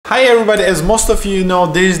Hi everybody, as most of you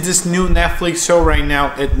know, there's this new Netflix show right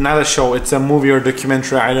now. It's not a show, it's a movie or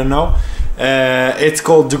documentary, I don't know. It's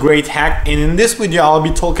called The Great Hack, and in this video I'll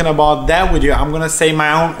be talking about that video. I'm gonna say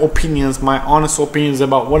my own opinions, my honest opinions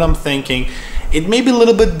about what I'm thinking. It may be a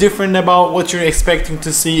little bit different about what you're expecting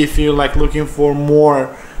to see if you're like looking for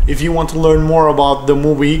more, if you want to learn more about the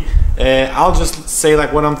movie. I'll just say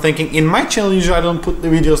like what I'm thinking. In my channel usually I don't put the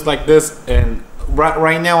videos like this, and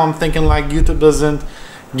right now I'm thinking like YouTube doesn't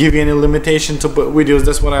give you any limitation to put videos.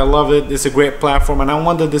 That's what I love it. It's a great platform and I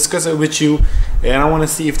want to discuss it with you, and I want to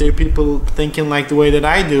see if there are people thinking like the way that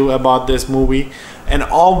I do about this movie. And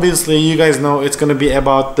obviously you guys know it's gonna be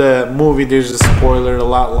about the movie. There's a spoiler a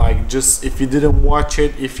lot, like just if you didn't watch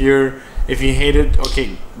it, if you hate it,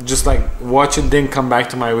 okay, just like watch it then come back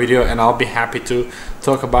to my video and I'll be happy to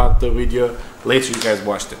talk about the video later you guys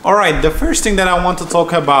watched it. Alright, the first thing that I want to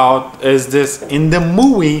talk about is this. In the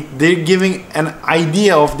movie they're giving an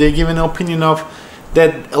idea of, they're giving an opinion of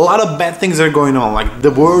that a lot of bad things are going on, like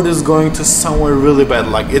the world is going to somewhere really bad,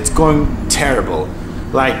 like it's going terrible.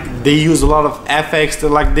 Like they use a lot of FX,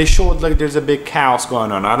 like they showed like there's a big chaos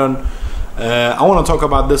going on. I want to talk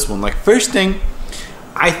about this one. Like first thing,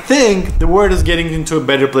 I think the world is getting into a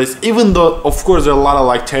better place, even though of course there are a lot of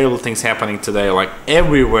like terrible things happening today, like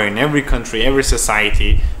everywhere in every country, every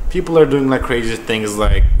society. People are doing like crazy things,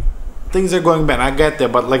 like things are going bad, I get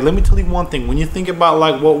that, but like let me tell you one thing. When you think about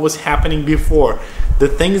like what was happening before, the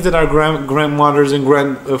things that our grandmothers and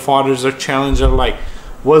grandfathers are challenged are like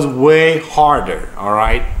was way harder. All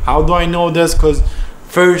right, how do I know this? Because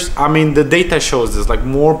first, I mean, the data shows this, like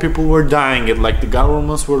more people were dying, it like the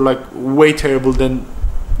governments were like way terrible than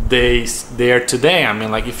they are today. I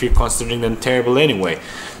mean, like if you're considering them terrible anyway.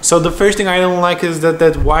 So the first thing I don't like is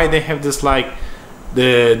that why they have this like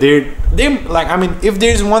they're like, I mean, if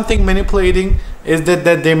there's one thing manipulating is that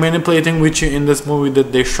they're manipulating with you in this movie,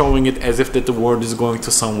 that they're showing it as if that the world is going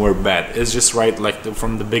to somewhere bad. It's just right, like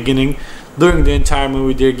from the beginning, during the entire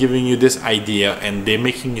movie they're giving you this idea and they're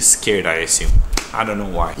making you scared, I assume. I don't know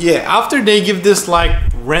why. Yeah, after they give this like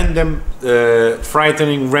random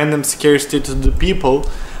frightening random scarcity to the people,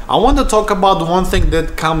 I want to talk about one thing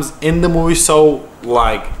that comes in the movie so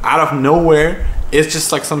like out of nowhere. It's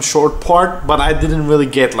just like some short part, but I didn't really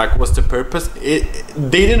get like what's the purpose. They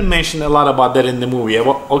didn't mention a lot about that in the movie.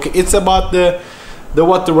 Okay, it's about the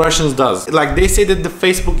what the Russians does. Like they say that the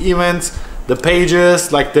Facebook events, the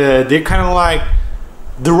pages, like they're kind of like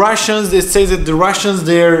the Russians. It says that the Russians,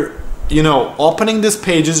 they're, you know, opening these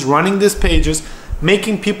pages, running these pages,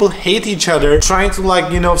 making people hate each other, trying to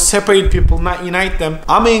like, you know, separate people, not unite them.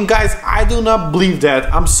 I mean, guys, I do not believe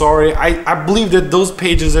that. I'm sorry. I believe that those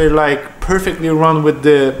pages are like perfectly run with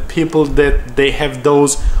the people that they have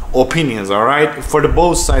those opinions, all right? For the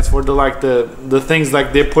both sides, for the like the things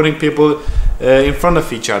like they're putting people in front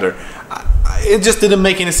of each other. It just didn't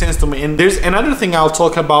make any sense to me. And there's another thing I'll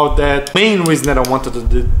talk about, that main reason that I wanted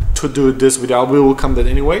to do this video, we will come to that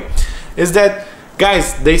anyway, is that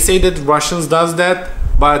guys, they say that Russians does that,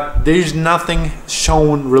 but there's nothing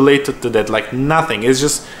shown related to that, like nothing. It's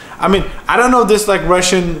just, I mean, I don't know this like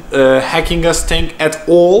Russian hacking us thing at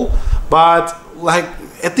all, but like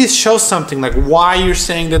at least show something, like why you're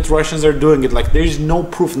saying that Russians are doing it. Like there's no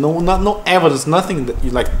proof, no evidence, nothing that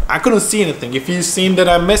you like. I couldn't see anything. If you've seen that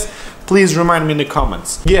I missed, please remind me in the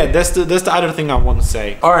comments. Yeah, that's the other thing I want to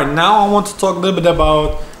say. All right, now I want to talk a little bit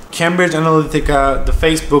about Cambridge Analytica, the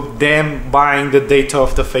Facebook, them buying the data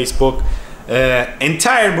of the Facebook.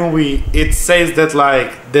 Entire movie, it says that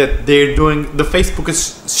like that they're doing, the Facebook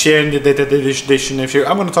is sharing the data that they shouldn't share.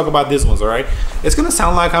 I'm gonna talk about these ones, all right? It's gonna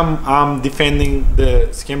sound like I'm defending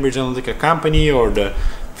the Cambridge Analytica company or the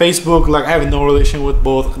Facebook. Like I have no relation with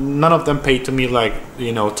both. None of them pay to me, like,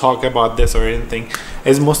 you know, talk about this or anything,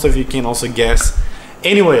 as most of you can also guess.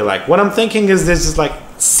 Anyway, like what I'm thinking is this is like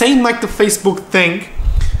same like the Facebook thing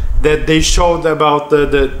that they showed about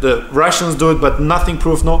the Russians do it, but nothing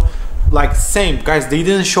proof, no, like same guys, they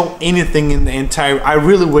didn't show anything in the entire. I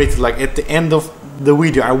really waited, like at the end of the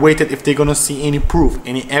video I waited if they're gonna see any proof,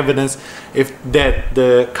 any evidence, if that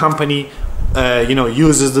the company you know,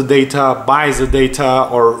 uses the data, buys the data,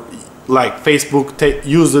 or like Facebook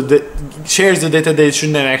shares the data they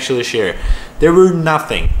shouldn't actually share. There were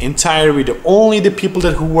nothing entire video. Only the people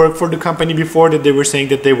that who work for the company before that they were saying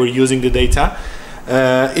that they were using the data.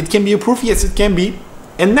 It can be a proof, yes it can be.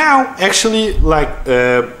 And now actually like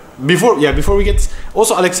before we get,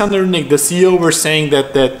 also Alexander Nick, the CEO, were saying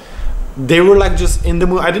that they were like just in the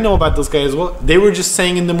movie, I didn't know about this guy as well, they were just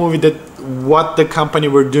saying in the movie that what the company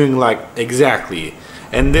were doing like exactly.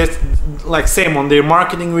 and this like same on their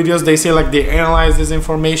marketing videos, they say like they analyze this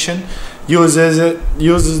information, uses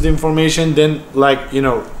the information, then like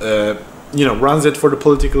runs it for the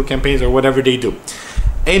political campaigns or whatever they do.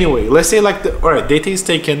 Anyway, let's say like alright, data is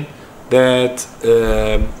taken that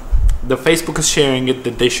the Facebook is sharing it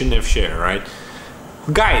that they shouldn't have shared, right?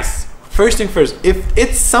 Guys, first thing first, if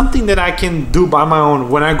it's something that I can do by my own,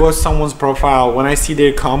 when I go to someone's profile, when I see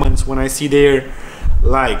their comments, when I see their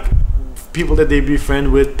like people that they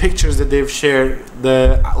befriend with, pictures that they've shared,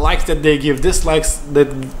 the likes that they give, dislikes that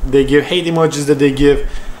they give, hate emojis that they give,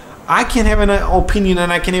 I can have an opinion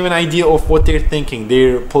and I can have an idea of what they're thinking,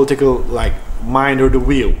 their political like mind or the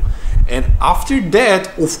wheel. And after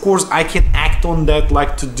that, of course, I can act on that,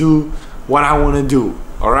 like to do what I want to do.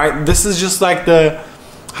 All right, this is just like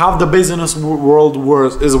how the business world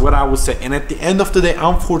works, is what I would say. And at the end of the day,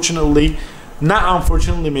 unfortunately, not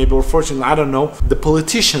unfortunately, maybe, or fortunately, I don't know, the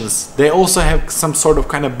politicians, they also have some sort of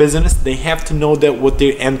kind of business. They have to know that what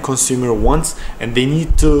their end consumer wants, and they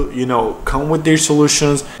need to, you know, come with their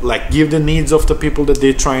solutions, like give the needs of the people that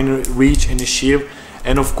they're trying to reach and achieve,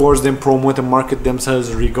 and of course then promote and market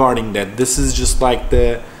themselves regarding that. This is just like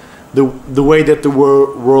the way that the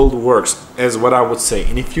world works, is what I would say.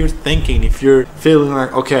 And if you're thinking, if you're feeling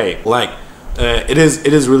like, okay, like it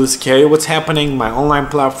is really scary what's happening, my online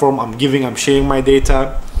platform, I'm sharing my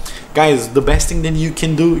data, guys, the best thing that you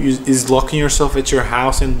can do is locking yourself at your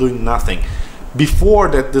house and doing nothing. Before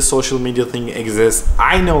that the social media thing exists,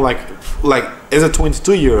 I know, like as a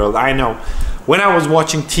 22-year-old, I know when I was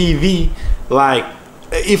watching TV, like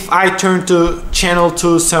if I turn to channel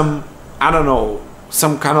to some, I don't know,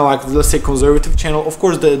 some kind of like, let's say, conservative channel, of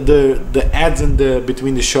course the ads in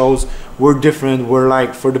between the shows were different, were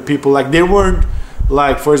like for the people, like they weren't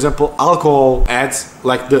like, for example, alcohol ads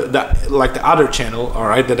like the other channel, all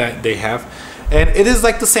right, that they have. And it is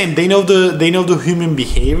like the same, they know the human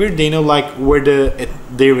behavior, they know like where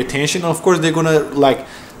their attention, of course they're gonna like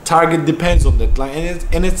target depends on that, like,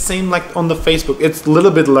 and it's same like on the Facebook. It's a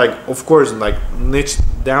little bit like, of course, like niche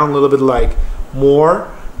down a little bit like more,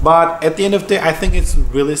 but at the end of the day, I think it's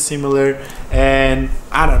really similar. And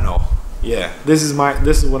I don't know, yeah, this is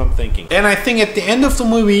what I'm thinking. And I think at the end of the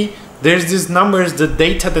movie, there's these numbers, the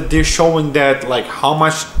data that they're showing, that like how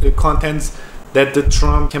much contents that the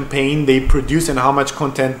Trump campaign they produce and how much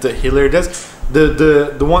content the Hillary does.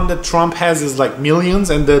 The one that Trump has is like millions,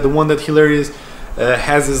 and the one that Hillary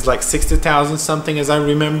has is like 60,000 something, as I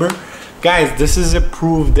remember. Guys, this is a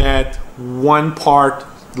proof that one part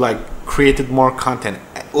like created more content,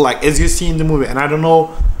 like as you see in the movie. And I don't know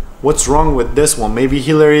what's wrong with this one. Maybe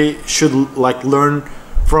Hillary should like learn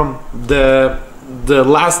from the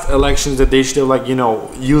last elections, that they should like, you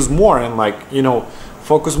know, use more and like, you know,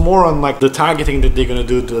 focus more on like the targeting that they're gonna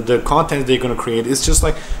do, the content they're gonna create. It's just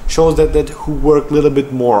like shows that who work a little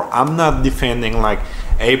bit more. I'm not defending like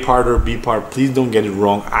A part or B part, please don't get it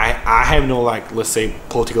wrong. I have no like, let's say,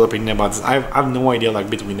 political opinion about this. I have no idea like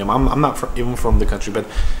between them. I'm not even from the country, but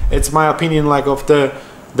it's my opinion like of the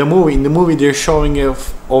movie. In the movie they're showing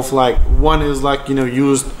of like one is like, you know,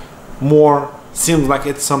 used more, seems like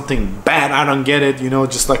it's something bad. I don't get it, you know,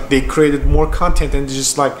 just like they created more content and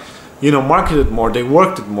just like, you know, marketed more, they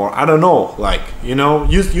worked it more. I don't know, like, you know,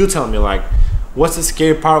 you tell me like what's the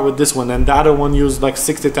scary part with this one. And the other one used like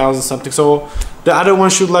 60,000 something, so the other one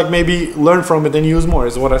should like maybe learn from it and use more,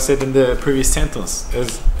 is what I said in the previous sentence,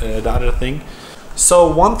 is the other thing.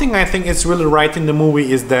 So one thing I think is really right in the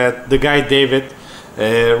movie is that the guy David,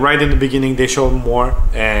 right in the beginning they showed more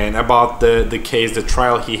and about the case, the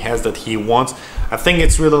trial he has that he wants. I think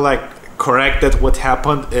it's really like correct that what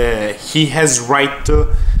happened, he has right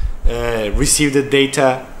to receive the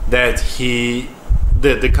data that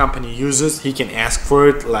the company uses. He can ask for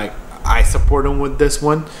it, like I support him with this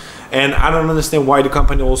one. And I don't understand why the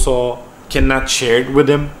company also cannot share it with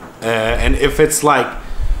him. And if it's like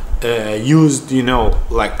used, you know,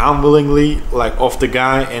 like unwillingly, like off the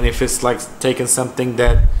guy, and if it's like taking something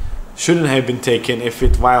that shouldn't have been taken, if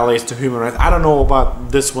it violates the human rights. I don't know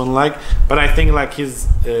about this one, like, but I think like his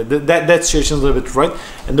that situation is a little bit right.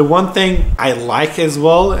 And the one thing I like as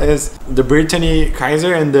well is the Brittany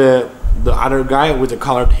Kaiser and the other guy with the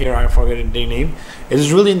colored hair, I forget their name. It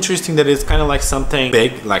is really interesting that it's kind of like something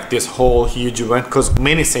big, like this whole huge event, because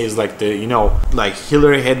many say it's like you know, like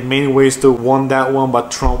Hillary had many ways to won that one, but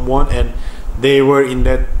Trump won, and they were in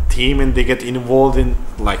that team and they get involved in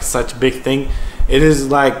like such big thing. It is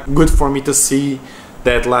like good for me to see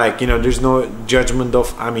that like, you know, there's no judgment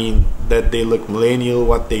of, I mean, that they look millennial,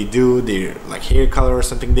 what they do, their like hair color or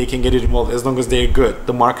something. They can get it involved as long as they're good.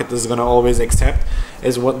 The market is gonna always accept.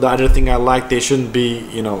 Is what the other thing I like. They shouldn't be,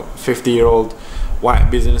 you know, 50-year-old white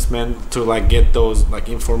businessmen to like get those like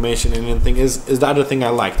information and anything is the other thing I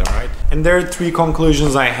liked. All right, and there are 3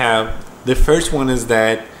 conclusions I have. The first one is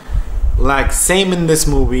that, like, same in this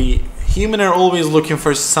movie, humans are always looking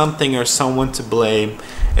for something or someone to blame.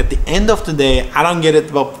 At the end of the day, I don't get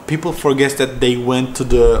it, but people forget that they went to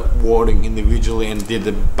the voting individually and did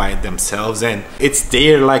it by themselves, and it's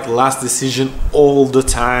their like last decision all the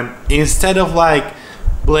time. Instead of like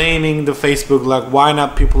blaming the Facebook, like why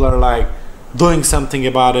not people are like doing something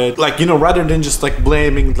about it, like, you know, rather than just like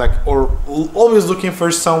blaming, like, or always looking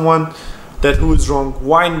for someone that who is wrong,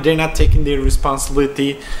 why they're not taking their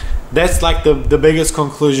responsibility. That's like the biggest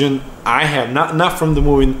conclusion I have, not from the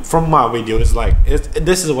movie, from my video. Is like,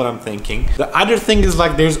 this is what I'm thinking. The other thing is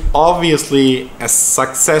like, there's obviously a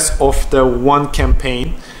success of the one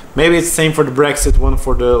campaign. Maybe it's same for the Brexit one,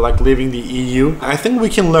 for the like leaving the EU. I think we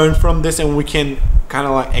can learn from this, and we can kind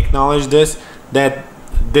of like acknowledge this, that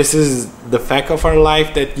this is the fact of our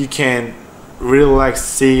life, that you can really like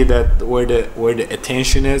see that where the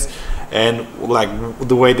attention is, and like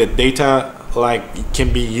the way that data like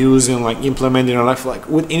can be used and like implemented in our life, like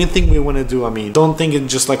with anything we want to do. I mean, don't think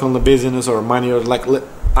it's just like on the business or money, or like,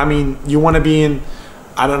 I mean, you want to be in,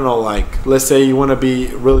 I don't know, like let's say you want to be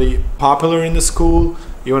really popular in the school,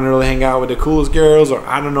 you want to really hang out with the coolest girls, or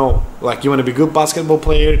I don't know, like you want to be a good basketball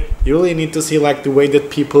player. You really need to see like the way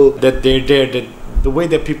that people, that they're there, that the way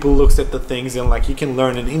that people looks at the things, and like you can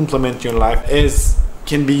learn and implement your life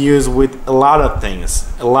can be used with a lot of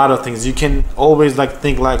things. You can always like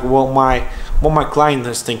think like what my client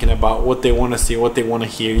is thinking about, what they want to see, what they want to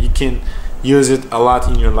hear. You can use it a lot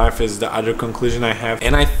in your life, is the other conclusion I have.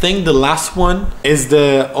 And I think the last one is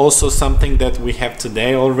also something that we have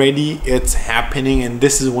today already. It's happening, and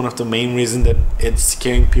this is one of the main reasons that it's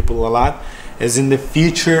scaring people a lot, is in the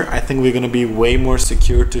future I think we're going to be way more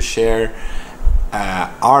secure to share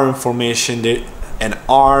our information and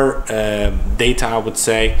our data, I would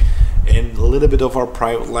say, and a little bit of our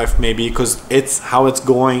private life, maybe, because it's how it's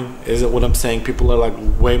going. Is it what I'm saying? People are like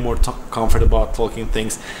way more comfortable about talking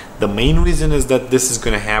things. The main reason is that this is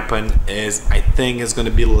going to happen is, I think, it's going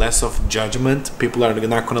to be less of judgment. People are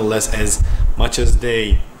not going to less as much as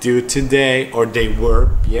they do today, or they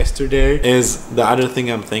were yesterday, is the other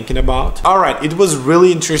thing I'm thinking about. All right, it was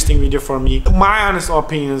really interesting video for me. My honest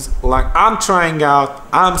opinions, like I'm trying out,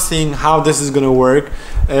 I'm seeing how this is gonna work.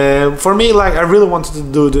 For me, like I really wanted to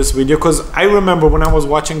do this video because I remember when I was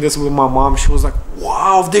watching this with my mom, she was like,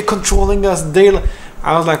 wow, they're controlling us.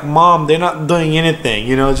 I was like, Mom, they're not doing anything,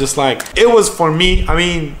 you know, just like, it was for me. I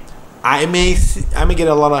mean, I may get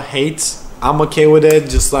a lot of hates. I'm okay with it.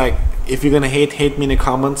 Just like, if you're gonna hate me in the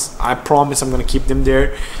comments. I promise I'm gonna keep them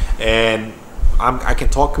there, and I can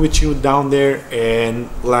talk with you down there, and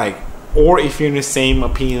like, or if you're in the same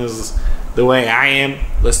opinions the way I am,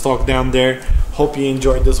 let's talk down there. Hope you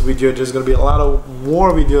enjoyed this video. There's gonna be a lot of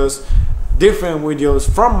more videos, different videos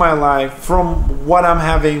from my life, from what I'm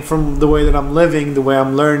having, from the way that I'm living, the way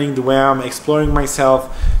I'm learning, the way I'm exploring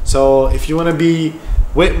myself. So if you want to be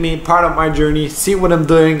with me, part of my journey, see what I'm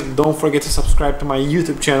doing, don't forget to subscribe to my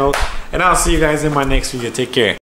YouTube channel, and I'll see you guys in my next video. Take care.